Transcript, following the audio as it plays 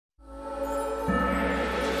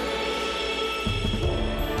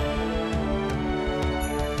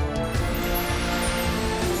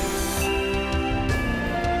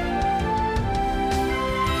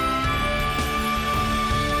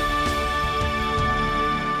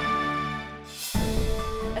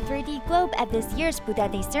globe at this year's Buddha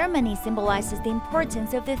Day ceremony symbolizes the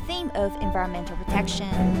importance of the theme of environmental protection.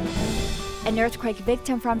 An earthquake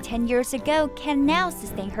victim from 10 years ago can now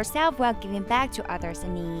sustain herself while giving back to others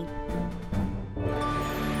in need.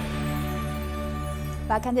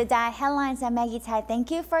 Welcome to DaAi Headlines. I'm Maggie Tai.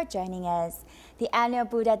 Thank you for joining us. The annual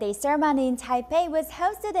Buddha Day ceremony in Taipei was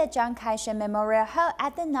hosted at Chiang Kai-shek Memorial Hall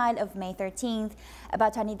at the night of May 13th.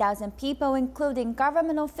 About 20,000 people, including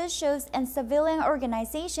government officials and civilian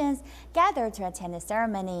organizations, gathered to attend the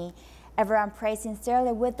ceremony. Everyone prayed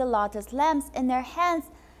sincerely with the lotus lamps in their hands,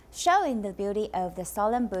 showing the beauty of the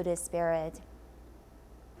solemn Buddhist spirit.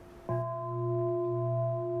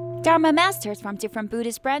 Dharma masters from different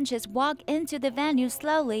Buddhist branches walk into the venue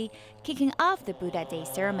slowly, kicking off the Buddha Day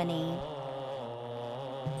ceremony.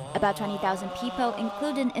 About 20,000 people,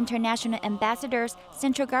 including international ambassadors,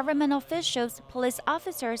 central government officials, police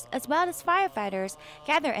officers, as well as firefighters,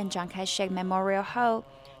 gather in Chiang Kai-shek Memorial Hall.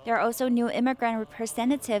 There are also new immigrant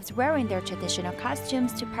representatives wearing their traditional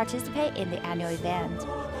costumes to participate in the annual event.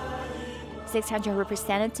 600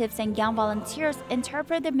 representatives and young volunteers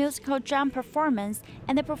interpret the musical drum performance,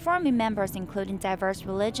 and the performing members including diverse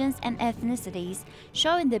religions and ethnicities,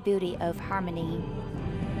 showing the beauty of harmony.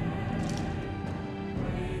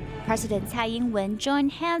 President Tsai Ing-wen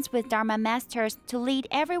joined hands with Dharma masters to lead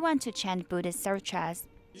everyone to chant Buddhist sutras.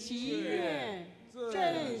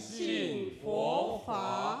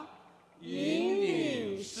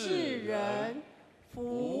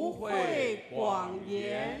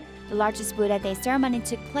 The largest Buddha Day ceremony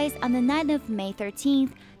took place on the night of May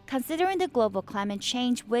 13th. Considering the global climate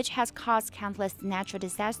change, which has caused countless natural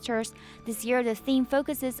disasters, this year the theme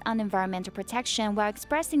focuses on environmental protection while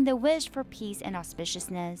expressing the wish for peace and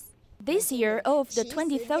auspiciousness. This year, all of the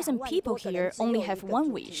 20,000 people here only have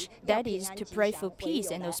one wish, that is to pray for peace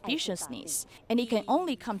and auspiciousness. And it can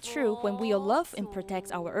only come true when we all love and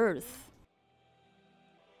protect our earth.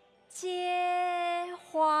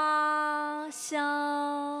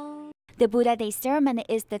 The Buddha Day ceremony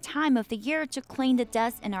is the time of the year to clean the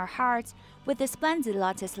dust in our hearts. With the splendid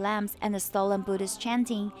lotus lamps and the solemn Buddhist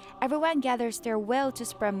chanting, everyone gathers their will to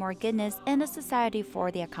spread more goodness in the society for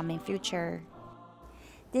the upcoming future.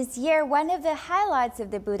 This year, one of the highlights of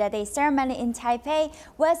the Buddha Day ceremony in Taipei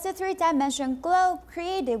was the three-dimensional globe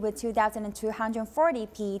created with 2,240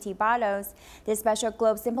 PET bottles. This special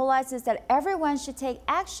globe symbolizes that everyone should take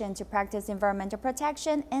action to practice environmental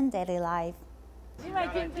protection in daily life.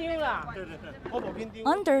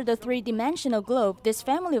 Under the three-dimensional globe, this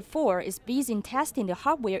family of four is busy in testing the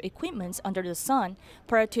hardware equipment under the sun.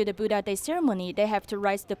 Prior to the Buddha Day ceremony, they have to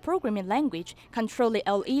write the programming language, control the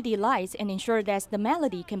LED lights, and ensure that the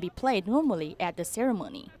melody can be played normally at the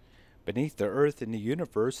ceremony. Beneath the Earth in the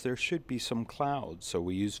universe, there should be some clouds, so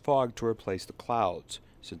we use fog to replace the clouds.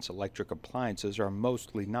 Since electric appliances are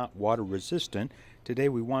mostly not water-resistant, today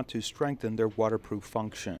we want to strengthen their waterproof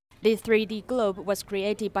function. The 3D globe was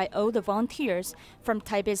created by all the volunteers from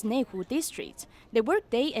Taipei's Neihu district. They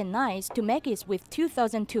worked day and night to make it with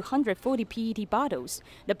 2,240 PET bottles.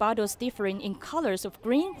 The bottles differing in colors of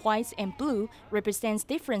green, white, and blue represents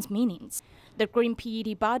different meanings. The green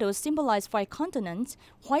PET bottles symbolize 5 continents,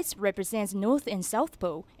 white represents North and South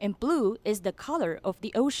Pole, and blue is the color of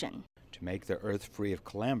the ocean. To make the Earth free of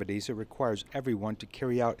calamities, it requires everyone to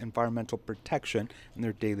carry out environmental protection in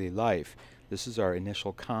their daily life. This is our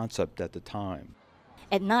initial concept at the time.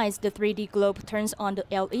 At night, the 3D globe turns on the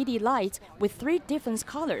LED lights with 3 different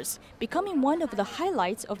colors, becoming one of the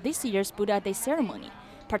highlights of this year's Buddha Day ceremony.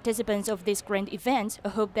 Participants of this grand event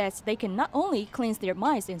hope that they can not only cleanse their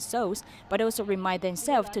minds and souls, but also remind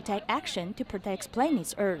themselves to take action to protect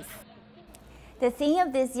planet Earth. The theme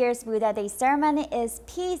of this year's Buddha Day ceremony is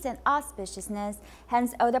peace and auspiciousness.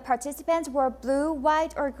 Hence, all the participants wore blue,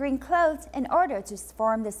 white, or green clothes in order to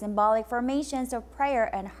form the symbolic formations of prayer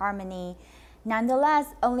and harmony. Nonetheless,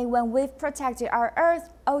 only when we've protected our earth,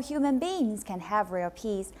 all human beings can have real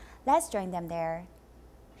peace. Let's join them there.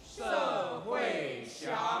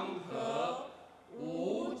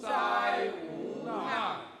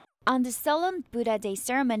 On the solemn Buddha Day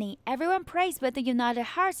ceremony, everyone prays with a united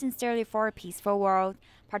heart sincerely for a peaceful world.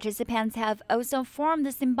 Participants have also formed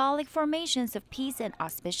the symbolic formations of peace and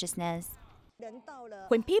auspiciousness.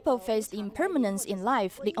 When people face the impermanence in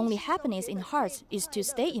life, the only happiness in hearts is to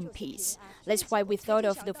stay in peace. That's why we thought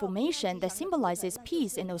of the formation that symbolizes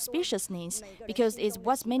peace and auspiciousness, because it's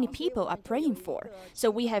what many people are praying for.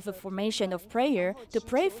 So we have a formation of prayer to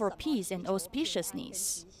pray for peace and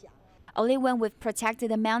auspiciousness. Only when we've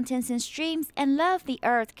protected the mountains and streams and loved the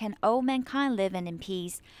earth can all mankind live in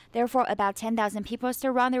peace. Therefore, about 10,000 people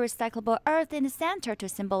surround the recyclable earth in the center to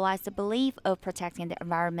symbolize the belief of protecting the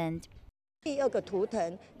environment.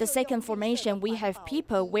 The second formation, we have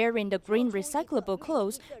people wearing the green recyclable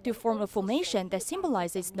clothes to form a formation that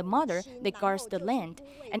symbolizes the mother that guards the land.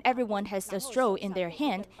 And everyone has a straw in their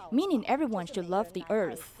hand, meaning everyone should love the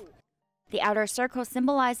earth. The outer circle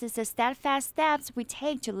symbolizes the steadfast steps we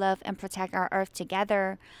take to love and protect our earth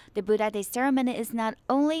together. The Buddha Day ceremony is not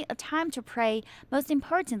only a time to pray, most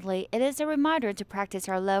importantly, it is a reminder to practice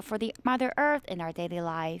our love for the Mother Earth in our daily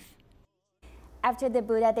life. After the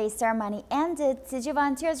Buddha Day ceremony ended, Tzu Chi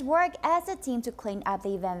volunteers worked as a team to clean up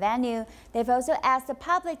the event venue. They've also asked the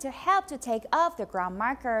public to help to take off the ground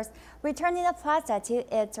markers, returning the plaza to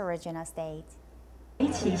its original state. 一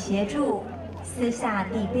起协助撕下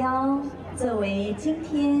地标，作为今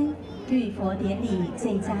天浴佛典礼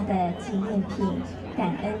最佳的纪念品。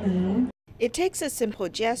感恩您。 It takes a simple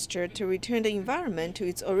gesture to return the environment to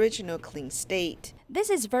its original clean state. This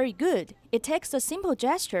is very good. It takes a simple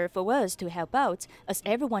gesture for us to help out, as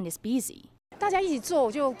everyone is busy. 大家一起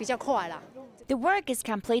做就比较快啦。 The work is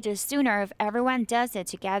completed sooner if everyone does it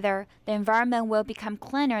together. The environment will become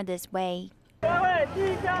cleaner this way.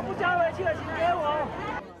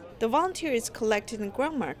 The volunteers collected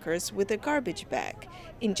ground markers with a garbage bag.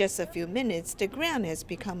 In just a few minutes, the ground has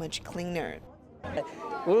become much cleaner.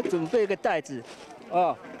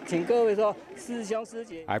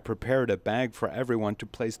 I prepared a bag for everyone to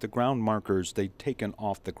place the ground markers they'd taken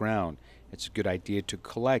off the ground. It's a good idea to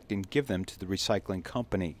collect and give them to the recycling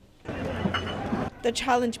company. The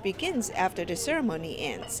challenge begins after the ceremony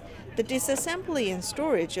ends. The disassembly and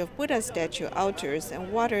storage of Buddha statue altars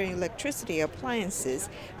and water and electricity appliances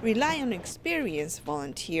rely on experienced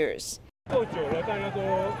volunteers.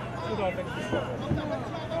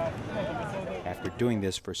 After doing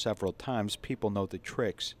this for several times, people know the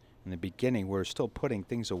tricks. In the beginning, we were still putting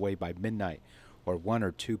things away by midnight or 1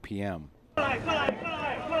 or 2 p.m.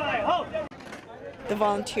 The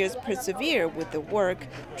volunteers persevere with the work,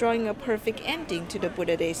 drawing a perfect ending to the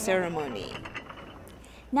Buddha Day ceremony.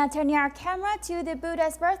 Now turning our camera to the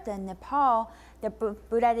Buddha's birthday in Nepal. The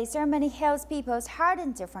Buddha Day ceremony heals people's heart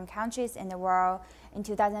in different countries in the world. In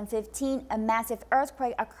 2015, a massive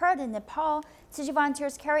earthquake occurred in Nepal. Tzu Chi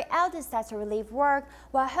volunteers carried out disaster relief work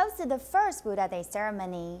while hosted the first Buddha Day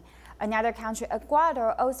ceremony. Another country,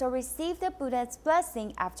 Ecuador, also received the Buddha's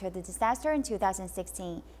blessing after the disaster in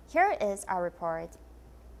 2016. Here is our report.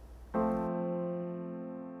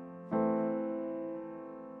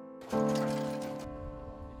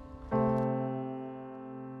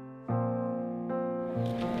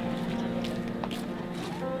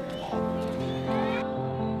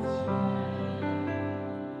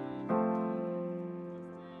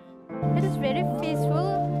 It is very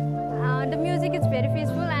peaceful. The music is very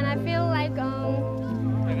peaceful, and I feel like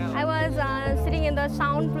I was sitting in the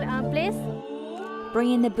sound place.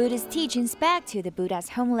 Bringing the Buddhist teachings back to the Buddha's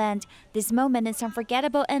homeland, this moment is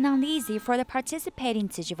unforgettable and uneasy for the participating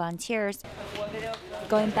Tzu Chi volunteers.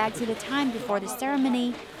 Going back to the time before the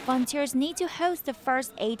ceremony, volunteers need to host the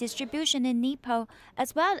first aid distribution in Nepal,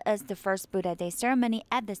 as well as the first Buddha Day ceremony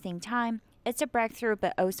at the same time. It's a breakthrough,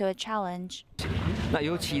 but also a challenge.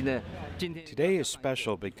 Today is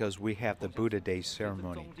special because we have the Buddha Day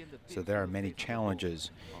ceremony, so there are many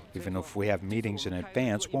challenges. Even if we have meetings in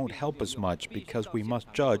advance, won't help us much because we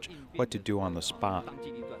must judge what to do on the spot.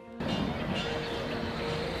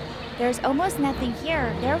 There's almost nothing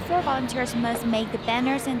here, therefore volunteers must make the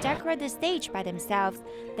banners and decorate the stage by themselves.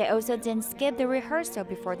 They also didn't skip the rehearsal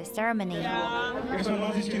before the ceremony. And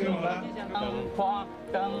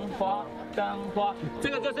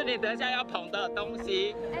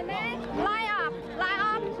then line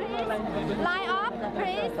up,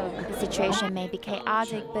 please. The situation may be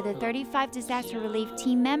chaotic, but the 35 disaster relief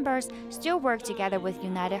team members still work together with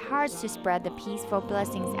united hearts to spread the peaceful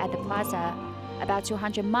blessings at the plaza. About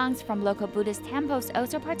 200 monks from local Buddhist temples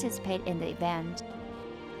also participate in the event.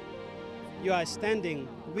 You are standing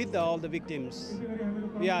with all the victims.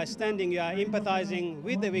 You are empathizing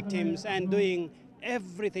with the victims and doing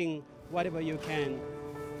everything, whatever you can.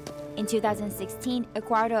 In 2016,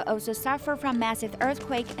 Ecuador also suffered from massive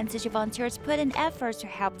earthquake, and Tzu Chi volunteers put in efforts to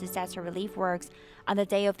help disaster relief works. On the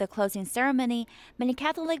day of the closing ceremony, many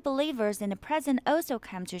Catholic believers in the present also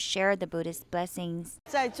come to share the Buddhist blessings.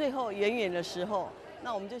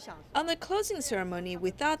 On the closing ceremony,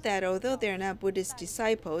 we thought that although they are not Buddhist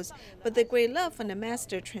disciples, but the great love from the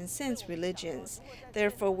Master transcends religions.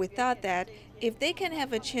 Therefore, we thought that if they can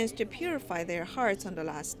have a chance to purify their hearts on the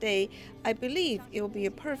last day, I believe it will be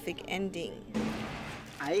a perfect ending.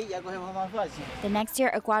 The next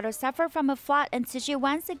year, Ecuador suffered from a flood and Tzu Chi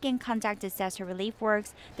once again conducted disaster relief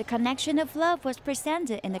works. The connection of love was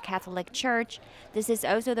presented in the Catholic Church. This is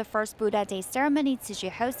also the first Buddha Day ceremony Tzu Chi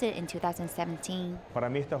hosted in 2017.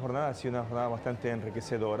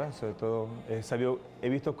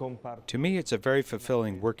 To me, it's a very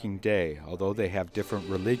fulfilling working day. Although they have different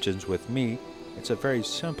religions with me, it's a very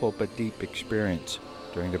simple but deep experience.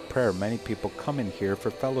 During the prayer, many people come in here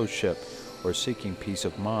for fellowship or seeking peace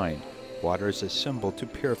of mind. Water is a symbol to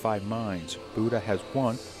purify minds. Buddha has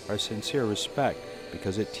won our sincere respect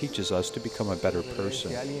because it teaches us to become a better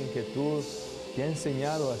person.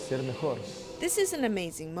 This is an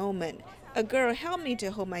amazing moment. A girl helped me to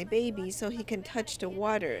hold my baby so he can touch the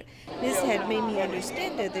water. This had made me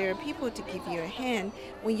understand that there are people to give you a hand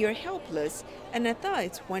when you're helpless, and I thought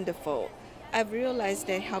it's wonderful. I've realized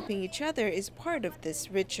that helping each other is part of this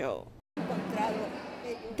ritual.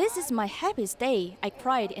 This is my happiest day. I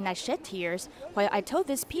cried and I shed tears while I told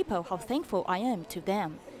these people how thankful I am to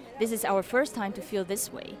them. This is our first time to feel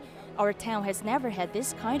this way. Our town has never had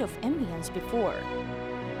this kind of ambience before.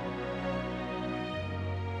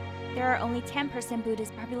 There are only 10%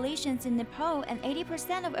 Buddhist populations in Nepal and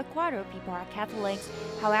 80% of Ecuador people are Catholics.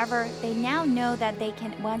 However, they now know that they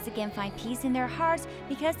can once again find peace in their hearts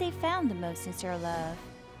because they found the most sincere love.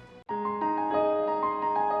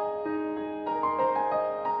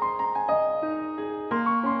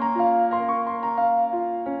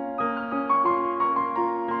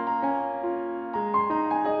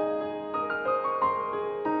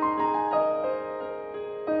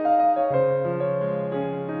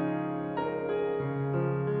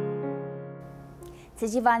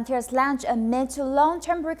 Tzu Chi volunteers launched a mid to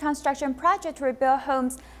long-term reconstruction project to rebuild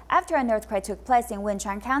homes after an earthquake took place in汶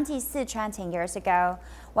川County, Sichuan 10 years ago.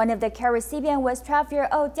 One of the care recipients was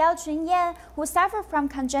 12-year-old Diao Chunyan, who suffered from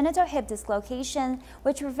congenital hip dislocation,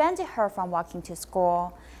 which prevented her from walking to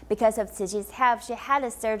school. Because of Tzu Chi's help, she had a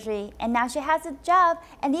surgery, and now she has a job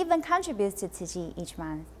and even contributes to Tzu Chi each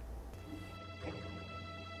month.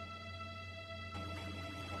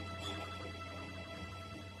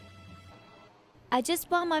 I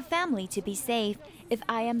just want my family to be safe. If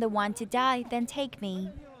I am the one to die, then take me.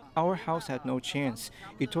 Our house had no chance.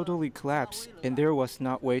 It totally collapsed, and there was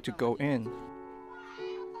no way to go in.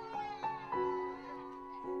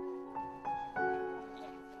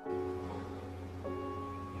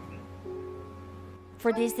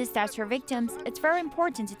 For these disaster victims, it's very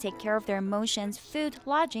important to take care of their emotions, food,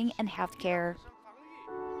 lodging, and health care.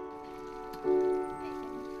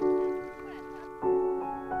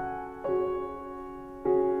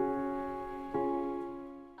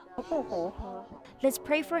 Let's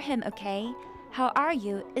pray for him, okay? How are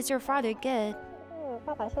you? Is your father good?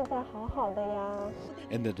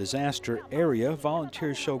 In the disaster area,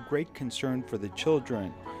 volunteers show great concern for the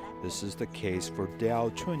children. This is the case for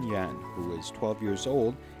Diao Chunyan, who is 12 years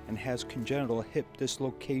old and has congenital hip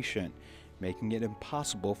dislocation, making it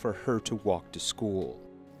impossible for her to walk to school.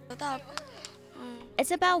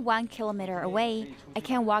 It's about 1 kilometer away. I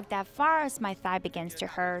can't walk that far as my thigh begins to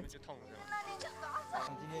hurt.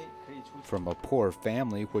 From a poor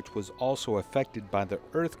family which was also affected by the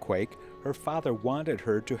earthquake, her father wanted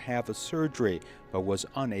her to have a surgery but was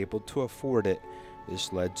unable to afford it.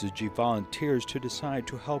 This led Tzu Chi volunteers to decide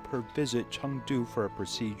to help her visit Chengdu for a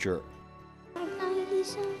procedure.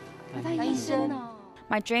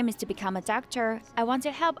 My dream is to become a doctor. I want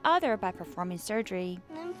to help others by performing surgery.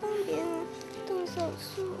 A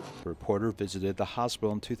reporter visited the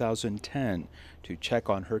hospital in 2010 to check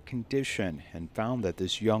on her condition and found that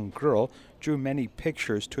this young girl drew many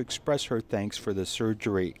pictures to express her thanks for the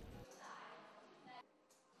surgery.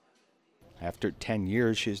 After 10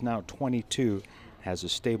 years, she is now 22, has a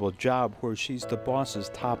stable job where she's the boss's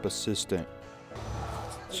top assistant.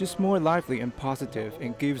 She's more lively and positive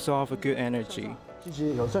and gives off a good energy.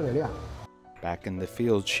 Back in the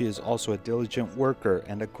field, she is also a diligent worker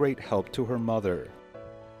and a great help to her mother.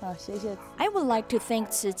 I would like to thank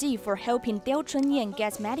Tzu Chi for helping Diao Chunyan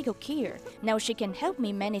get medical care. Now she can help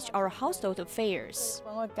me manage our household affairs.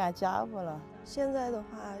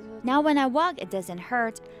 Now when I walk, it doesn't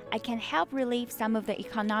hurt. I can help relieve some of the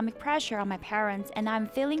economic pressure on my parents, and I'm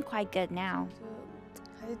feeling quite good now.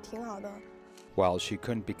 While she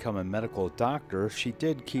couldn't become a medical doctor, she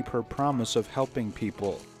did keep her promise of helping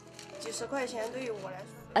people.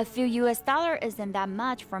 A few US dollars isn't that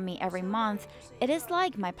much for me every month. It is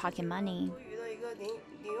like my pocket money.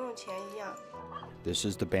 This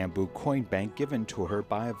is the bamboo coin bank given to her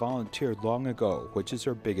by a volunteer long ago, which is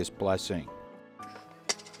her biggest blessing.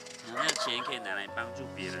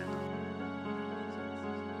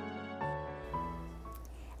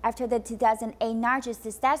 After the 2008 Nargis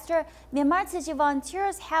disaster, Myanmar Tzu Chi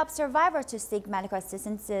volunteers helped survivors to seek medical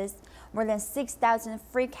assistance. More than 6,000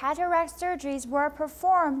 free cataract surgeries were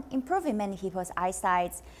performed, improving many people's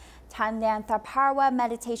eyesight. Thailand Thaparwa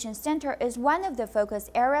Meditation Center is one of the focus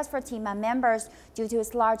areas for TIMA members due to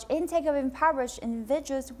its large intake of impoverished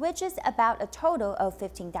individuals, which is about a total of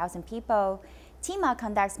 15,000 people. TIMA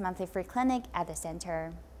conducts monthly free clinic at the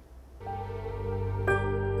center.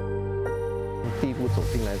 第一步走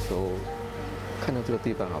进来的时候，看到这个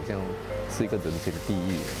地方好像是一个人间地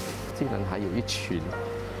狱，竟然还有一群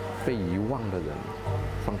被遗忘的人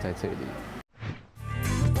放在这里。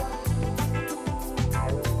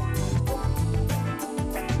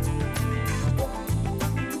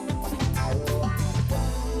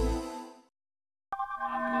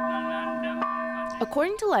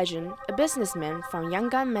 According to legend, a businessman from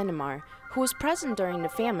Yangon, Myanmar, who was present during the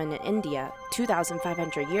famine in India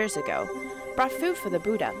 2,500 years ago, brought food for the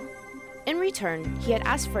Buddha. In return, he had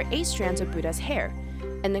asked for 8 strands of Buddha's hair,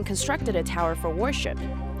 and then constructed a tower for worship.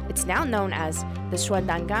 It's now known as the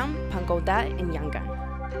Shuandangam Pagoda in Yangon.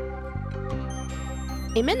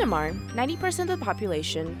 In Myanmar, 90% of the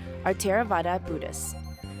population are Theravada Buddhists.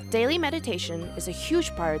 Daily meditation is a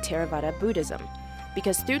huge part of Theravada Buddhism,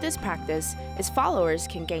 because through this practice, its followers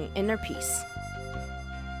can gain inner peace.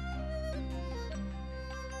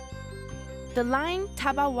 The Laing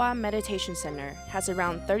Tabawa Meditation Center has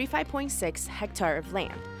around 35.6 hectares of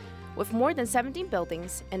land, with more than 17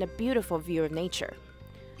 buildings and a beautiful view of nature.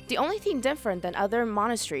 The only thing different than other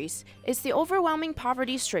monasteries is the overwhelming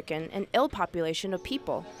poverty-stricken and ill population of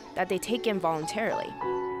people that they take in voluntarily.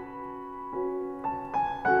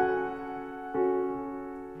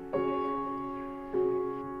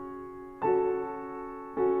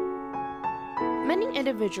 Many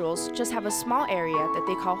individuals just have a small area that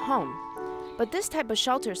they call home, but this type of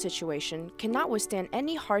shelter situation cannot withstand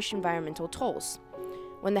any harsh environmental tolls.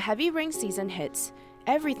 When the heavy rain season hits,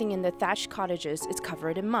 everything in the thatched cottages is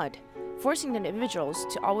covered in mud, forcing the individuals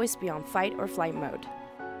to always be on fight or flight mode.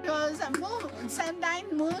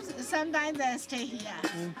 Sometimes they stay here.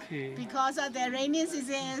 Okay. Because of the rainy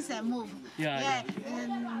season, they move. Yeah.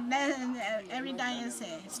 And then every time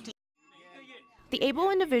stay. The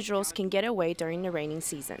able individuals can get away during the raining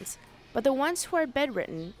seasons, but the ones who are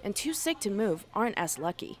bedridden and too sick to move aren't as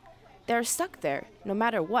lucky. They are stuck there, no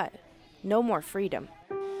matter what. No more freedom.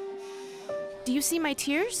 Do you see my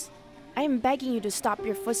tears? I am begging you to stop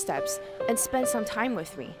your footsteps and spend some time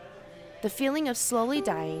with me. The feeling of slowly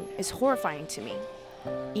dying is horrifying to me.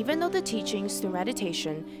 Even though the teachings through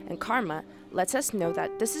meditation and karma lets us know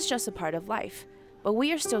that this is just a part of life, but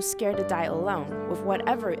we are still scared to die alone with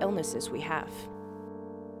whatever illnesses we have.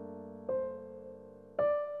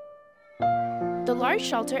 The large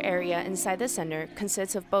shelter area inside the center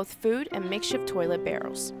consists of both food and makeshift toilet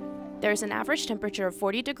barrels. There is an average temperature of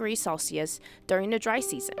 40 degrees Celsius during the dry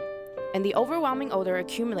season, and the overwhelming odor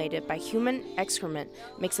accumulated by human excrement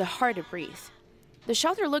makes it hard to breathe. The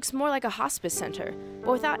shelter looks more like a hospice center,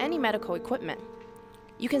 but without any medical equipment.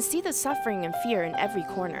 You can see the suffering and fear in every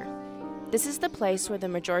corner. This is the place where the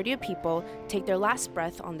majority of people take their last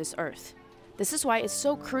breath on this earth. This is why it's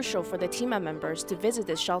so crucial for the TIMA members to visit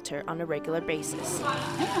this shelter on a regular basis.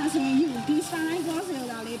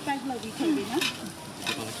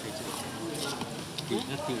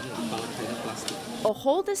 A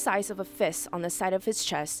hole the size of a fist on the side of his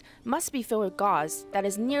chest must be filled with gauze that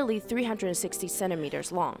is nearly 360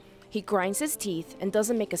 centimeters long. He grinds his teeth and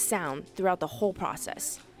doesn't make a sound throughout the whole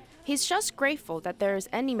process. He's just grateful that there is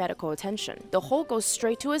any medical attention. The hole goes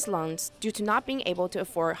straight to his lungs due to not being able to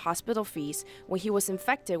afford hospital fees when he was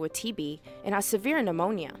infected with TB and has severe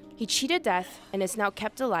pneumonia. He cheated death and is now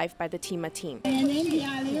kept alive by the TIMA team.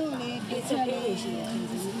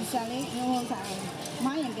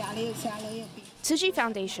 Tzu Chi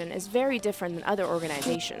Foundation is very different than other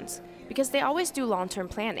organizations because they always do long-term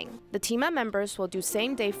planning. The TIMA members will do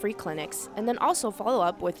same-day free clinics and then also follow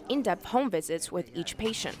up with in-depth home visits with each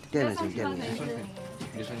patient. Yeah,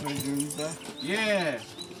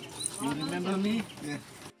 you remember me? Yeah.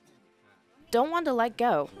 Don't want to let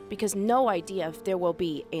go because no idea if there will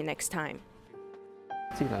be a next time.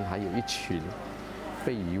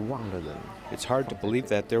 It's hard to believe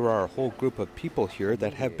that there are a whole group of people here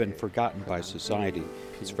that have been forgotten by society.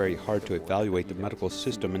 It's very hard to evaluate the medical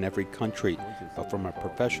system in every country, but from a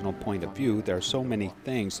professional point of view, there are so many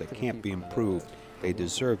things that can't be improved. They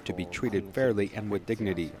deserve to be treated fairly and with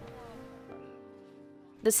dignity.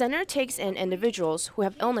 The center takes in individuals who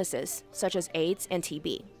have illnesses such as AIDS and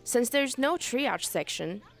TB. Since there's no triage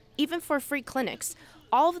section, even for free clinics,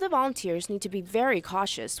 all of the volunteers need to be very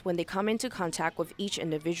cautious when they come into contact with each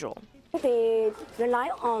individual. They rely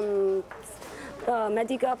on the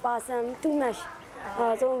medical person too much,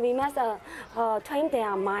 so we must train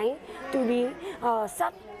their mind to be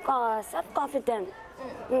self-confident,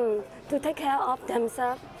 to take care of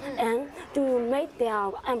themselves and to make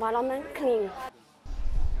their environment clean.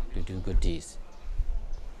 To do good deeds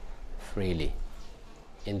freely,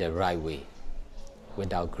 in the right way,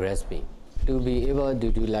 without grasping. To be able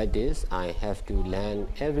to do like this, I have to learn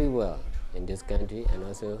everywhere in this country and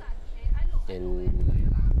also in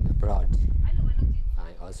abroad.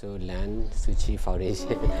 I also learn Suchi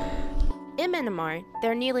Foundation. In Myanmar,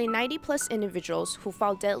 there are nearly 90 plus individuals who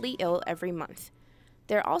fall deadly ill every month.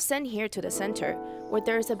 They're all sent here to the center, where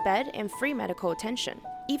there is a bed and free medical attention.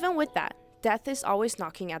 Even with that, death is always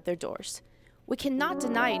knocking at their doors. We cannot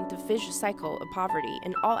deny the vicious cycle of poverty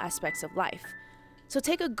in all aspects of life. So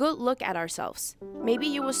take a good look at ourselves. Maybe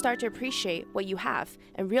you will start to appreciate what you have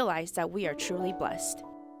and realize that we are truly blessed.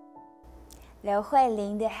刘慧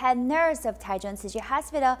玲, the head nurse of Taichung Tzu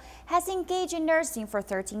Hospital, has engaged in nursing for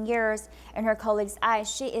 13 years. In her colleagues' eyes,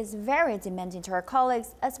 she is very demanding to her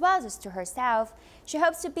colleagues as well as to herself. She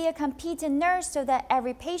hopes to be a competent nurse so that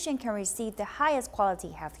every patient can receive the highest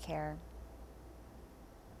quality health care.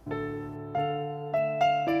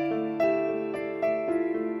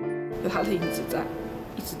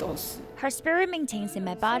 Her spirit maintains in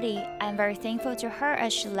my body. I am very thankful to her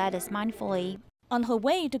as she led us mindfully. On her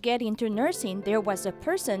way to get into nursing, there was a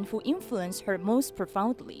person who influenced her most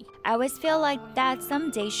profoundly. I always feel like that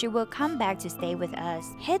someday she will come back to stay with us.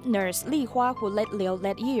 Head nurse Li Hua, who led Liu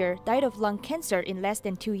that year, died of lung cancer in less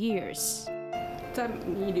than 2 years.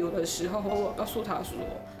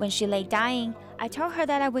 When she lay dying, I told her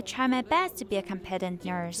that I would try my best to be a competent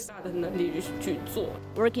nurse.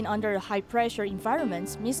 Working under high-pressure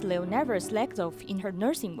environments, Miss Liu never slacked off in her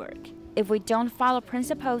nursing work. If we don't follow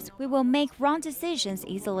principles, we will make wrong decisions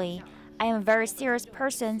easily. I am a very serious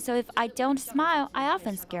person, so if I don't smile, I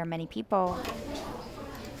often scare many people.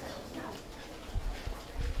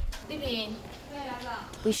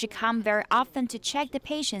 We should come very often to check the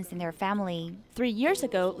patients and their family. 3 years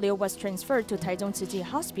ago, Liu was transferred to Taichung Tzu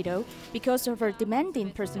Hospital. Because of her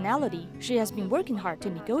demanding personality, she has been working hard to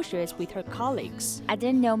negotiate with her colleagues. I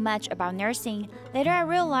didn't know much about nursing. Later, I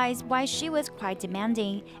realized why she was quite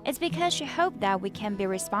demanding. It's because she hoped that we can be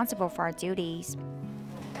responsible for our duties.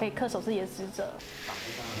 可以恪守自己的职责。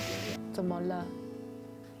怎么了？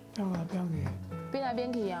变来变去。变来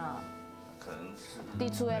变去啊？你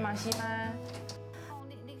厝的嘛是吗？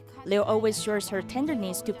 Liu always shows her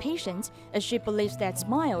tenderness to patients as she believes that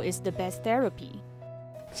smile is the best therapy.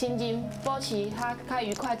 心情保持较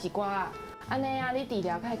愉快一寡啊，安尼啊，你治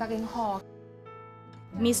疗较会较紧好。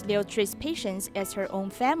 Miss Liu treats patients as her own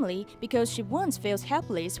family because she once felt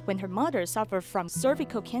helpless when her mother suffered from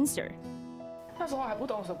cervical cancer. 那时候还不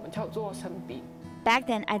懂什么叫做生病。 Back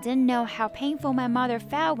then, I didn't know how painful my mother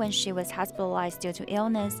felt when she was hospitalized due to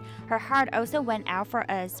illness. Her heart also went out for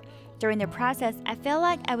us. During the process, I felt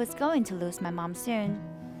like I was going to lose my mom soon.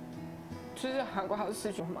 就是韩国好像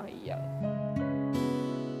失去妈一样。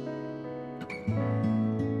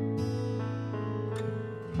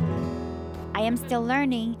 I am still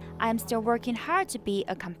learning. I am still working hard to be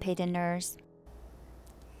a competent nurse.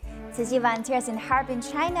 Tzu Chi volunteers in Harbin,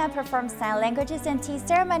 China performed sign languages and tea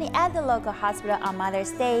ceremony at the local hospital on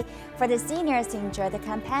Mother's Day for the seniors to enjoy the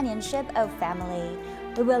companionship of family.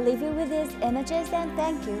 We will leave you with these images and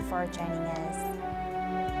thank you for joining us.